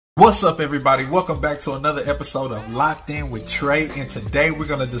What's up, everybody? Welcome back to another episode of Locked In with Trey, and today we're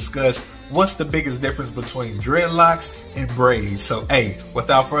going to discuss what's the biggest difference between dreadlocks and braids. So, hey,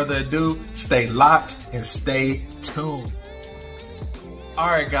 without further ado, stay locked and stay tuned.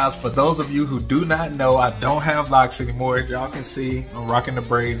 Alright guys, for those of you who do not know, I don't have locks anymore. As y'all can see, I'm rocking the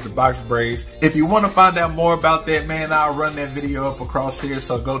braids, the box braids. If you want to find out more about that, man, I'll run that video up across here,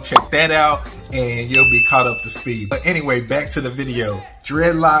 so go check that out and you'll be caught up to speed. But anyway, back to the video.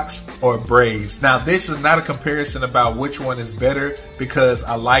 Dreadlocks or braids. Now, this is not a comparison about which one is better, because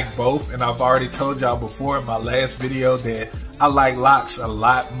I like both, and I've already told y'all before in my last video that I like locks a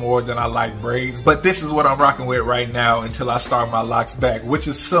lot more than I like braids. But this is what I'm rocking with right now until I start my locks back, which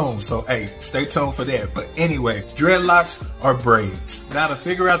is soon. So hey, stay tuned for that. But anyway, dreadlocks or braids. Now, to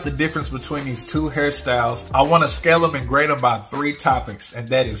figure out the difference between these two hairstyles, I want to scale them and grade them by 3 topics, and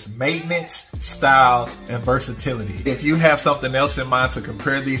that is maintenance, style, and versatility. If you have something else in mind to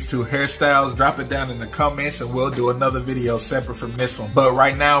compare these two hairstyles, drop it down in the comments and we'll do another video separate from this one. But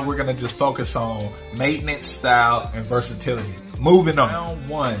right now, we're going to just focus on maintenance, style, and versatility. Moving on. Round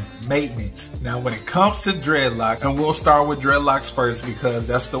 1, maintenance. Now, when it comes to dreadlock, and we'll start with dreadlocks first because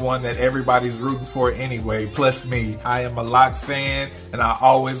that's the one that everybody's rooting for anyway, plus me. I am a Loc fan, and I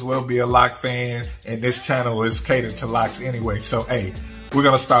always will be a Loc fan, and this channel is catered to locks anyway. So, hey, we're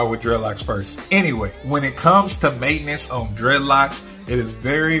going to start with dreadlocks first. Anyway, when it comes to maintenance on dreadlocks, it is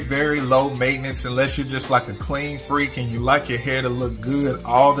very, very low maintenance unless you're just like a clean freak and you like your hair to look good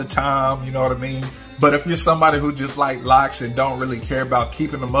all the time, you know what I mean? But if you're somebody who just like locks and don't really care about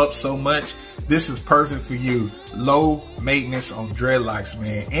keeping them up so much, this is perfect for you. Low maintenance on dreadlocks,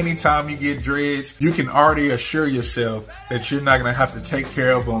 man. Anytime you get dreads, you can already assure yourself that you're not going to have to take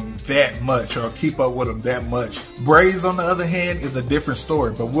care of them that much or keep up with them that much. Braids, on the other hand, is a different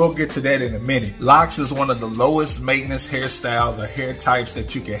story, but we'll get to that in a minute. Locks is one of the lowest maintenance hairstyles or hair types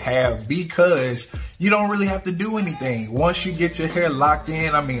that you can have because you don't really have to do anything. Once you get your hair locked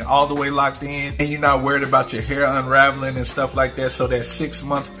in, I mean all the way locked in, and you're not worried about your hair unraveling and stuff like that, so that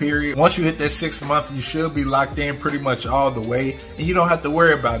 6-month period, once you hit that 6th month, you should be locked in pretty much all the way, and you don't have to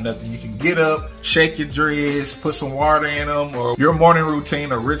worry about nothing. You can get up, shake your dreads, put some water in them, or your morning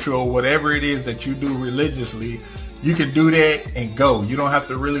routine or ritual, whatever it is that you do religiously, you can do that and go. You don't have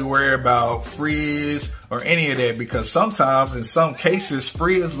to really worry about frizz or any of that, because sometimes, in some cases,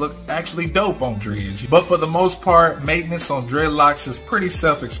 frizz look actually dope on dreads. But for the most part, maintenance on dreadlocks is pretty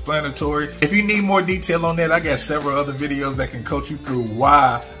self-explanatory. If you need more detail on that, I got several other videos that can coach you through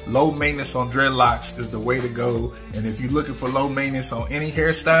why low maintenance on dreadlocks is the way to go. And if you're looking for low maintenance on any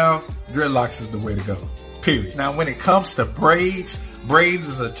hairstyle, dreadlocks is the way to go. Period. Now, when it comes to braids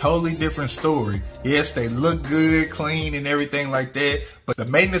is a totally different story. Yes, they look good, clean, and everything like that, but the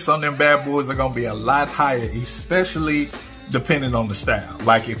maintenance on them bad boys are gonna be a lot higher, especially depending on the style.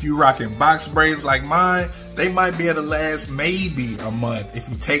 Like if you rocking box braids like mine, they might be able to last maybe a month if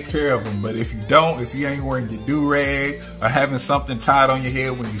you take care of them. But if you don't, if you ain't wearing your do-rag or having something tied on your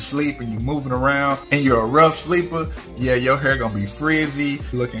head when you sleep and you moving around and you're a rough sleeper, yeah, your hair gonna be frizzy,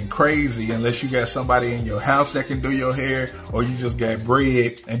 looking crazy, unless you got somebody in your house that can do your hair, or you just got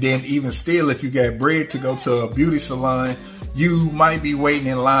bread. And then even still, if you got bread to go to a beauty salon, you might be waiting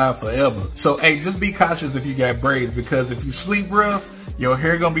in line forever. So hey, just be cautious if you got braids, because if you sleep rough, your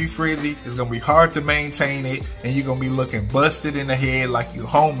hair gonna be frizzy, it's gonna be hard to maintain it, and you're gonna be looking busted in the head like you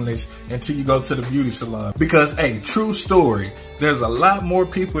homeless until you go to the beauty salon. Because hey, true story, there's a lot more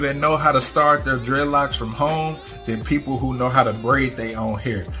people that know how to start their dreadlocks from home than people who know how to braid their own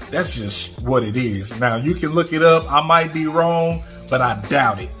hair. That's just what it is. Now, you can look it up, I might be wrong, but I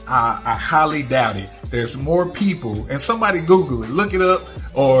doubt it. I highly doubt it. There's more people, and somebody Google it, look it up,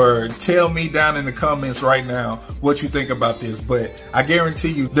 or tell me down in the comments right now what you think about this. But I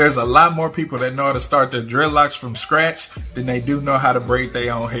guarantee you there's a lot more people that know how to start their dreadlocks from scratch than they do know how to braid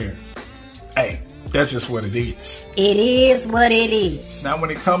their own hair. Hey, that's just what it is. It is what it is. Now,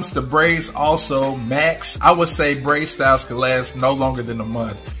 when it comes to braids, also max, I would say braid styles can last no longer than a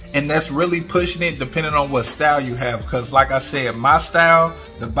month. And that's really pushing it depending on what style you have. Because like I said, my style,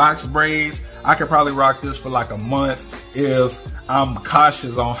 the box braids, I could probably rock this for like a month if I'm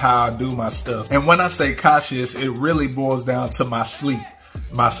cautious on how I do my stuff. And when I say cautious, it really boils down to my sleep.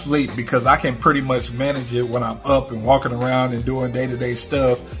 Because I can pretty much manage it when I'm up and walking around and doing day-to-day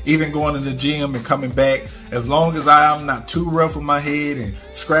stuff, even going to the gym and coming back. As long as I'm not too rough with my head and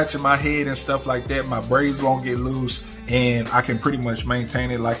scratching my head and stuff like that, my braids won't get loose, and I can pretty much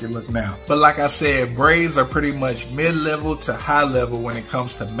maintain it like it look now. But like I said, braids are pretty much mid-level to high level when it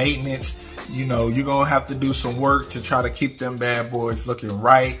comes to maintenance. You know, you're going to have to do some work to try to keep them bad boys looking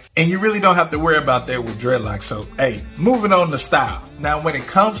right. And you really don't have to worry about that with dreadlocks. So, hey, moving on to style. Now, when it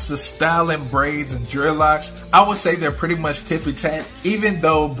comes to styling braids and dreadlocks, I would say they're pretty much tippy-tat, even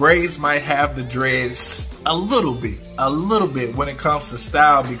though braids might have the dreads a little bit when it comes to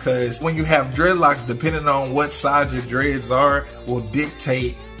style, because when you have dreadlocks, depending on what size your dreads are, will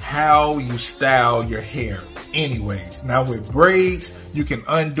dictate how you style your hair anyways. Now with braids, you can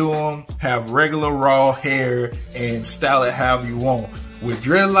undo them, have regular raw hair, and style it however you want. With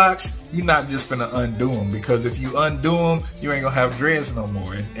dreadlocks, you're not just gonna undo them, because if you undo them, you ain't gonna have dreads no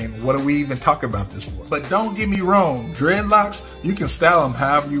more. And what are we even talking about this for? But don't get me wrong, dreadlocks, you can style them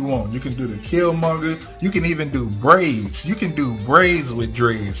however you want. You can do the killmonger, you can even do braids. You can do braids with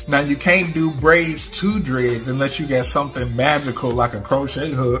dreads. Now you can't do braids to dreads unless you got something magical like a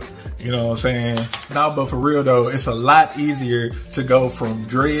crochet hook, you know what I'm saying? No, but for real though, it's a lot easier to go from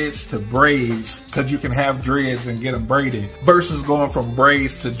dreads to braids, because you can have dreads and get them braided, versus going from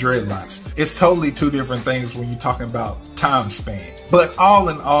braids to dreadlocks. It's totally two different things when you're talking about time span. But all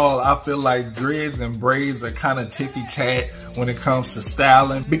in all, I feel like dreads and braids are kind of tippy-tat when it comes to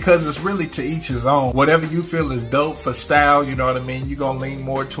styling, because it's really to each his own. Whatever you feel is dope for style, you know what I mean? You're going to lean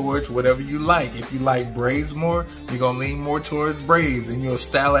more towards whatever you like. If you like braids more, you're going to lean more towards braids, and you'll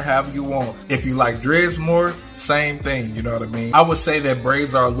style it however you want. If you like dreads more, same thing, you know what I mean? I would say that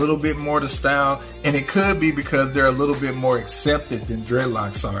braids are a little bit more to style, and it could be because they're a little bit more accepted than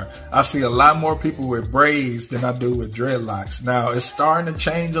dreadlocks are. I see a lot more people with braids than I do with dreadlocks. Now, it's starting to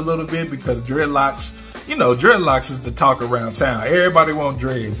change a little bit, because dreadlocks, you know, dreadlocks is the talk around town. Everybody wants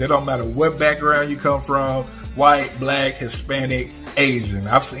dreads. It don't matter what background you come from, white, black, Hispanic, Asian.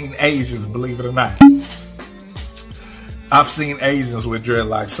 I've seen Asians, believe it or not. I've seen Asians with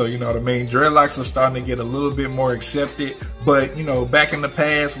dreadlocks, so you know what I mean? Dreadlocks are starting to get a little bit more accepted, but you know, back in the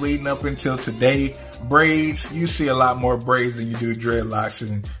past, leading up until today, braids, you see a lot more braids than you do dreadlocks,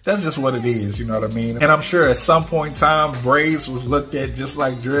 and that's just what it is, you know what I mean? And I'm sure at some point in time, braids was looked at just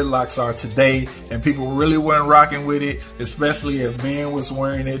like dreadlocks are today, and people really weren't rocking with it, especially if men was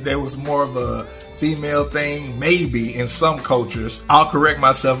wearing it. There was more of a female thing, maybe in some cultures. I'll correct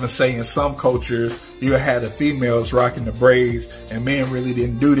myself and say in some cultures, you had the females rocking the braids, and men really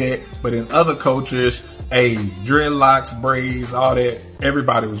didn't do that. But in other cultures, hey, dreadlocks, braids, all that,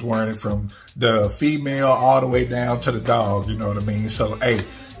 everybody was wearing it, from the female all the way down to the dog, you know what I mean? So, hey,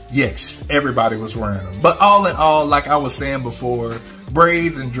 yes, everybody was wearing them. But all in all, like I was saying before,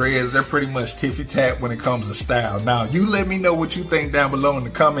 braids and dreads, they're pretty much tiffy-tat when it comes to style. Now, you let me know what you think down below in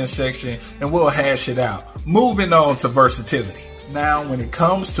the comment section, and we'll hash it out. Moving on to versatility. Now, when it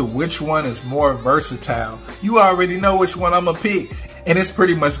comes to which one is more versatile, you already know which one I'm gonna pick. And it's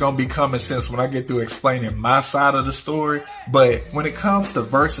pretty much going to be common sense when I get through explaining my side of the story. But when it comes to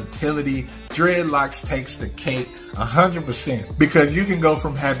versatility, dreadlocks takes the cake 100%. Because you can go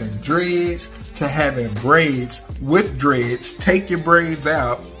from having dreads to having braids with dreads, take your braids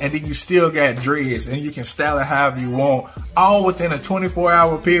out, and then you still got dreads, and you can style it however you want, all within a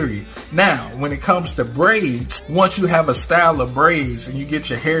 24-hour period. Now, when it comes to braids, once you have a style of braids and you get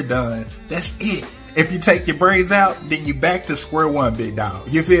your hair done, that's it. If you take your braids out, then you back to square one, big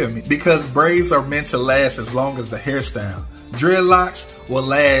dog. You feel me? Because braids are meant to last as long as the hairstyle. Dreadlocks will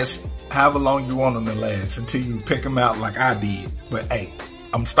last however long you want them to last, until you pick them out like I did. But hey,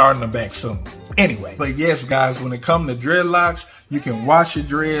 I'm starting them back soon. Anyway, but yes, guys, when it comes to dreadlocks, you can wash your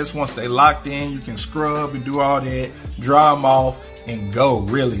dreads once they locked in. You can scrub and do all that, dry them off, and go,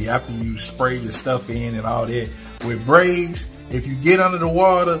 really, after you spray your stuff in and all that. With braids, if you get under the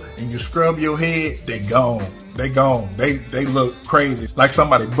water and you scrub your head, they gone. They gone. They look crazy. Like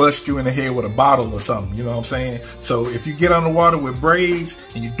somebody bust you in the head with a bottle or something. You know what I'm saying? So if you get underwater with braids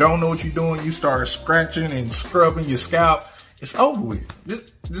and you don't know what you're doing, you start scratching and scrubbing your scalp, it's over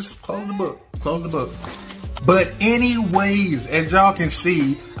with. Just close the book. Close the book. But anyways, as y'all can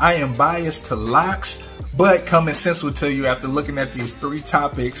see, I am biased to locks. But common sense will tell you, after looking at these three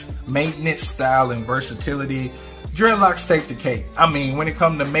topics, maintenance, style, and versatility, dreadlocks take the cake. I mean, when it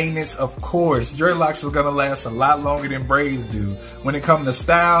comes to maintenance, of course, dreadlocks is going to last a lot longer than braids do. When it comes to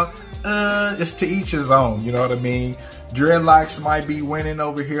style, it's to each his own, you know what I mean? Dreadlocks might be winning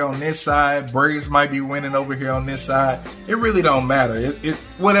over here on this side, braids might be winning over here on this side. It really don't matter. It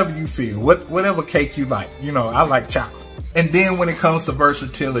whatever you feel, whatever cake you like. You know, I like chocolate. And then when it comes to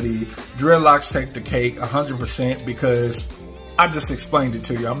versatility, dreadlocks take the cake 100%, because I just explained it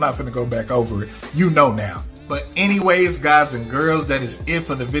to you. I'm not going to go back over it. You know now. But anyways, guys and girls, that is it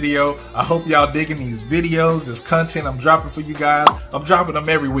for the video. I hope y'all digging these videos, this content I'm dropping for you guys. I'm dropping them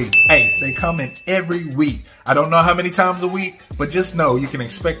every week. Hey, they coming every week. I don't know how many times a week, but just know you can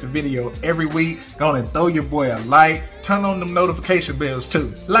expect a video every week. Go on and throw your boy a like. Turn on them notification bells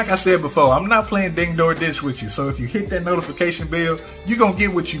too. Like I said before, I'm not playing ding door ditch with you. So if you hit that notification bell, you're going to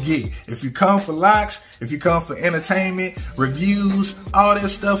get what you get. If you come for Locs, if you come for entertainment, reviews, all that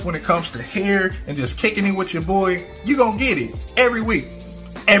stuff when it comes to hair and just kicking it with your boy, you're going to get it every week.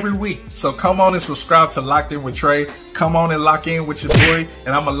 Every week. So come on and subscribe to Locked In With Trey. Come on and lock in with your boy,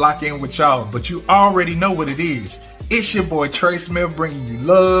 and I'm going to lock in with y'all. But you already know what it is. It's your boy Trey Smith bringing you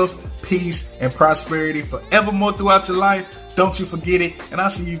love, peace, and prosperity forevermore throughout your life. Don't you forget it. And I'll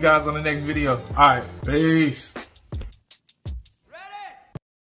see you guys on the next video. All right. Peace.